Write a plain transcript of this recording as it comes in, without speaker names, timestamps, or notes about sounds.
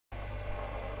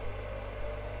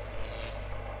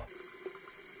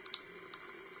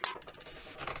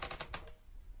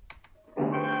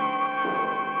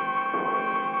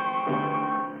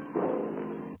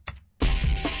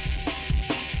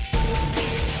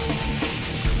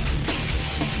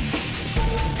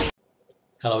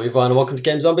Hello everyone and welcome to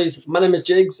Game Zombies. My name is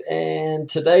Jigs and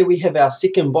today we have our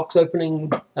second box opening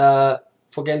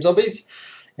for Game Zombies,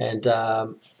 and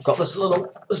I've got this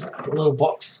little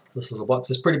box,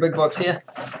 this pretty big box here,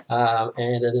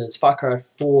 and it is Kyrat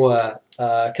 4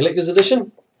 Collector's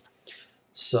Edition.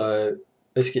 So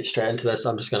let's get straight into this.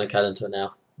 I'm just going to cut into it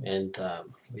now and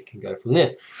we can go from there.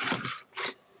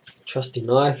 Trusty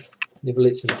knife, never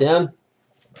lets me down.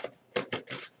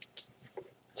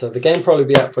 So the game will probably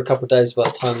be out for a couple of days by the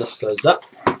time this goes up.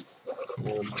 I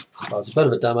was a bit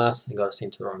of a dumbass and got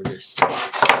sent to the wrong address.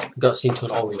 Got sent to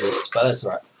an old address, but that's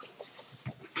alright.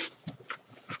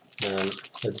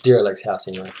 It's Derelict's house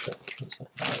anyway, so that's fine.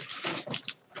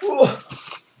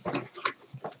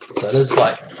 So it is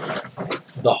like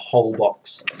the whole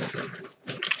box.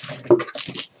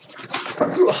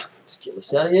 Let's get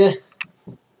this out of here.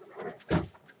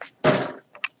 There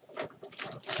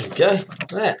we go.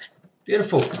 Right.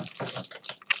 Beautiful.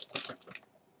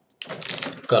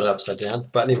 Got it upside down,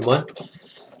 but never mind.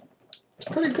 It's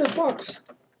a pretty good box.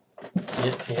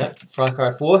 Yep.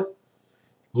 Kyrat 4.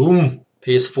 Boom.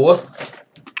 PS4.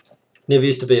 Never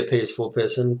used to be a PS4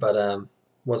 person, but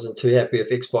wasn't too happy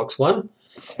with Xbox One.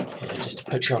 And just a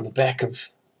picture on the back of.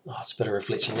 Oh, it's a bit of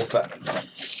reflection there, but.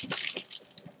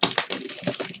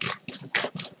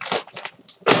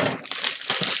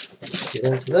 Let's get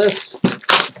into this.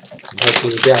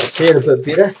 Hopefully you'll be able to see it a bit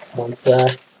better once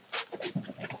I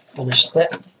finish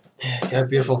that. There you go,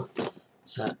 beautiful.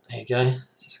 So there you go.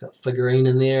 It's got a figurine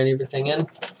in there and everything in.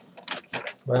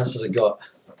 What else has it got?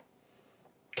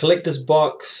 Collector's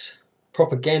box,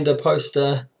 propaganda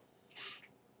poster.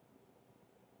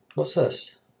 What's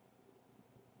this?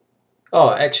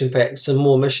 Oh, action pack, some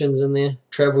more missions in there.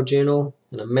 Travel journal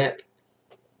and a map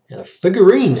and a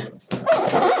figurine.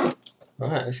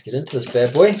 Alright, let's get into this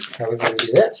bad boy. How are we going to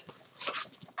do that?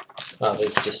 Oh,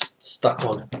 there's just stuck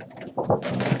on.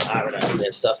 I don't know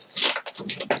that stuff.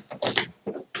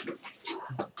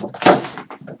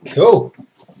 Cool.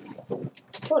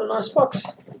 It's quite a nice box.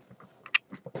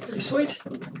 Pretty sweet.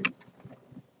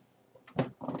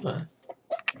 Right.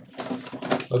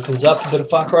 Opens up, a bit of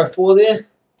Kyrat 4 there.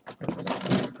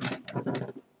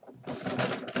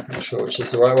 Not sure which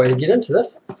is the right way to get into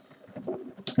this.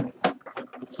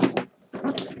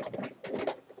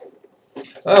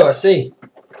 Oh, I see.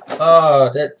 Oh,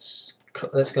 that's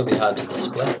going to be hard to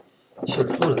display.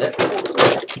 Should have thought of that before.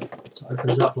 So it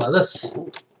opens up like this.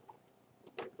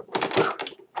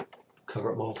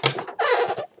 Cover up my whole face.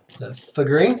 The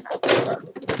figurine. Right,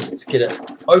 let's get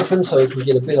it open so we can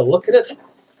get a better look at it.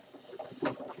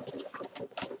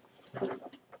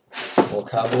 More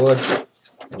cardboard.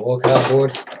 More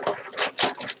cardboard.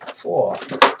 Oh,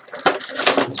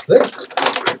 it's big.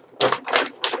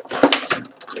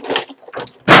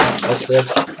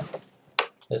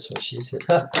 That's what she said.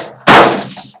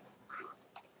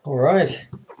 Alright.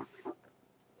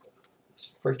 It's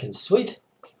freaking sweet.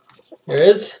 Here it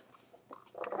is.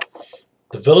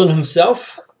 The villain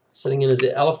himself, sitting in his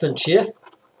elephant chair.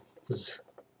 His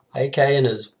AK and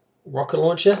his rocket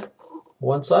launcher on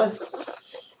one side.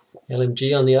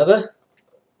 LMG on the other.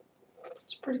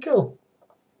 It's pretty cool.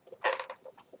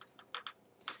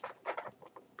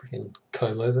 Freaking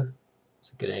comb over.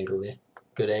 It's a good angle there.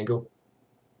 Good angle.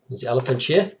 There's the elephant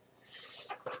chair.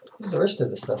 Where's the rest of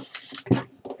the stuff?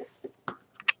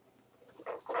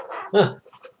 Ah,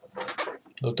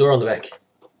 little door on the back.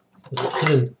 Is it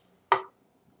hidden?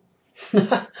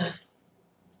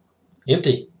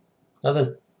 Empty.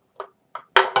 Nothing.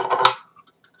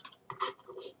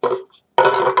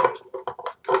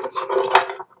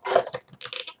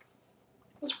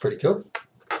 That's pretty cool.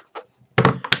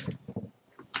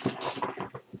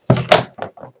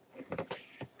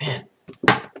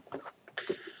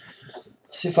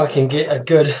 See if I can get a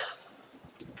good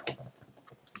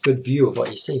view of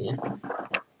what you see here.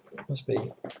 Must be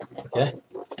okay.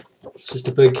 It's just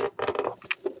a big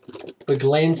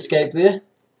landscape there.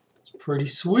 It's pretty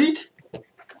sweet.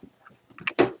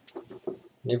 And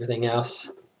everything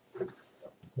else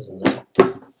isn't there.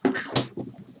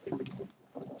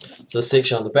 So this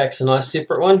section on the back's a nice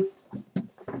separate one.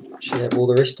 Should have all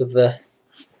the rest of the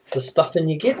stuff in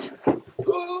you get.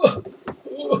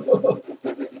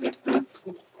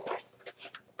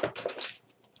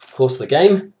 Of course, the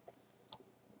game.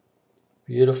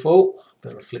 Beautiful.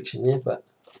 Bit of reflection there, but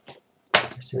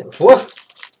I've seen that before.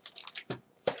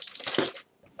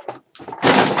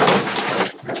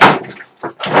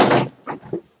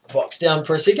 Box down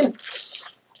for a second.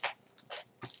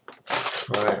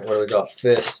 Alright, what do we got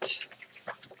first?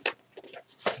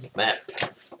 Map.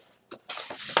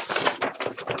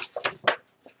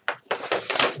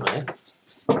 Right.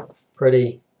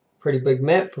 Pretty pretty big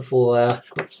map with all where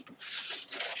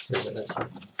is it? That's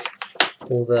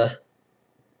all the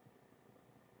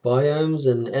biomes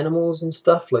and animals and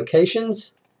stuff,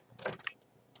 locations.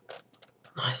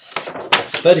 Nice.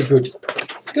 Very good.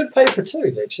 It's good paper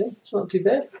too, actually. It's not too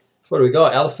bad. What do we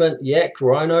got? Elephant, yak,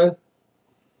 rhino,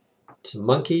 some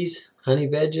monkeys, honey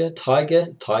badger, tiger.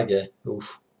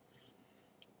 Oof.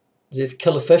 Is it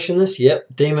killer fish in this?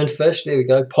 Yep. Demon fish. There we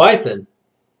go. Python.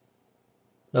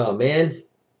 Oh man.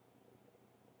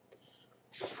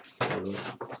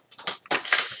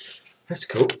 That's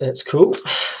cool. That's cool.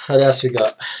 What else we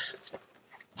got?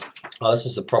 Oh, this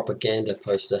is a propaganda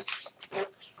poster.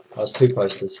 Oh, it's 2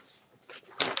 posters.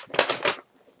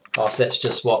 Oh, so that's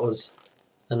just what was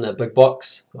in the big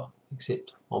box. Oh,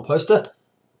 except on poster.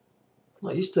 I'm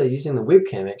not used to using the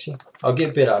webcam actually. I'll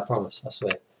get better, I promise, I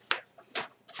swear.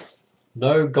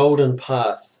 No golden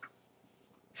path.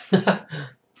 The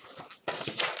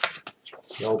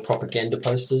old propaganda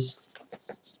posters.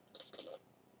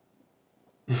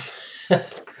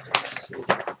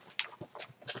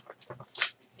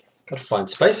 Gotta find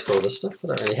space for all this stuff. I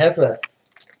don't really have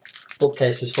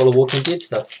bookcases full of Walking Dead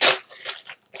stuff.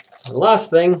 And last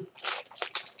thing,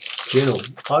 journal.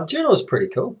 Oh, journal is pretty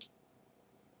cool.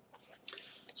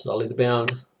 It's not leather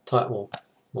bound, tight, well,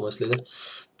 almost leather,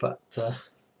 but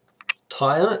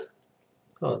tie on it.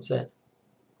 Oh, what's that?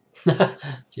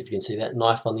 See if you can see that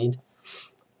knife on the end.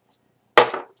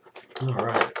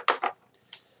 Alright.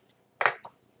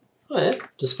 Oh yeah,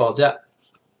 just folds out.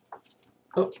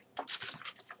 Oh,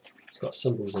 it's got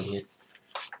symbols in here.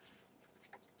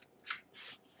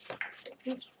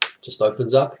 Just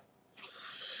opens up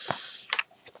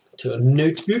to a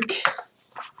notebook.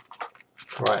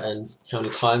 Right, and how many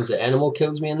times the animal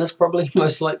kills me in this, probably,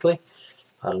 most likely.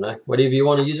 I don't know, whatever you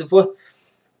want to use it for.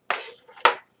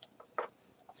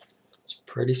 It's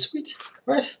pretty sweet,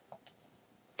 right?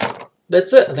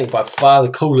 That's it. I think by far the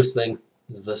coolest thing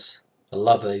is this. I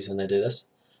love these when they do this.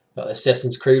 Got the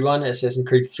Assassin's Creed one, Assassin's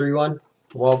Creed 3 one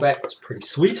a while back. It's pretty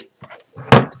sweet.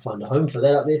 To find a home for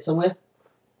that up there somewhere.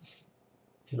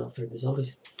 If you're not afraid of the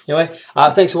zombies. Anyway,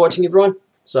 thanks for watching, everyone.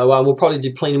 So we'll probably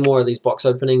do plenty more of these box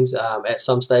openings at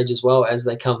some stage as well as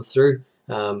they come through.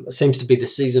 It seems to be the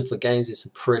season for games. There's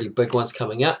some pretty big ones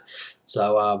coming up.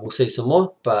 So we'll see some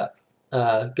more. But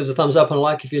give us a thumbs up and a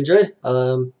like if you enjoyed.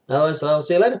 Otherwise, I'll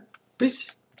see you later.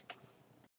 Peace.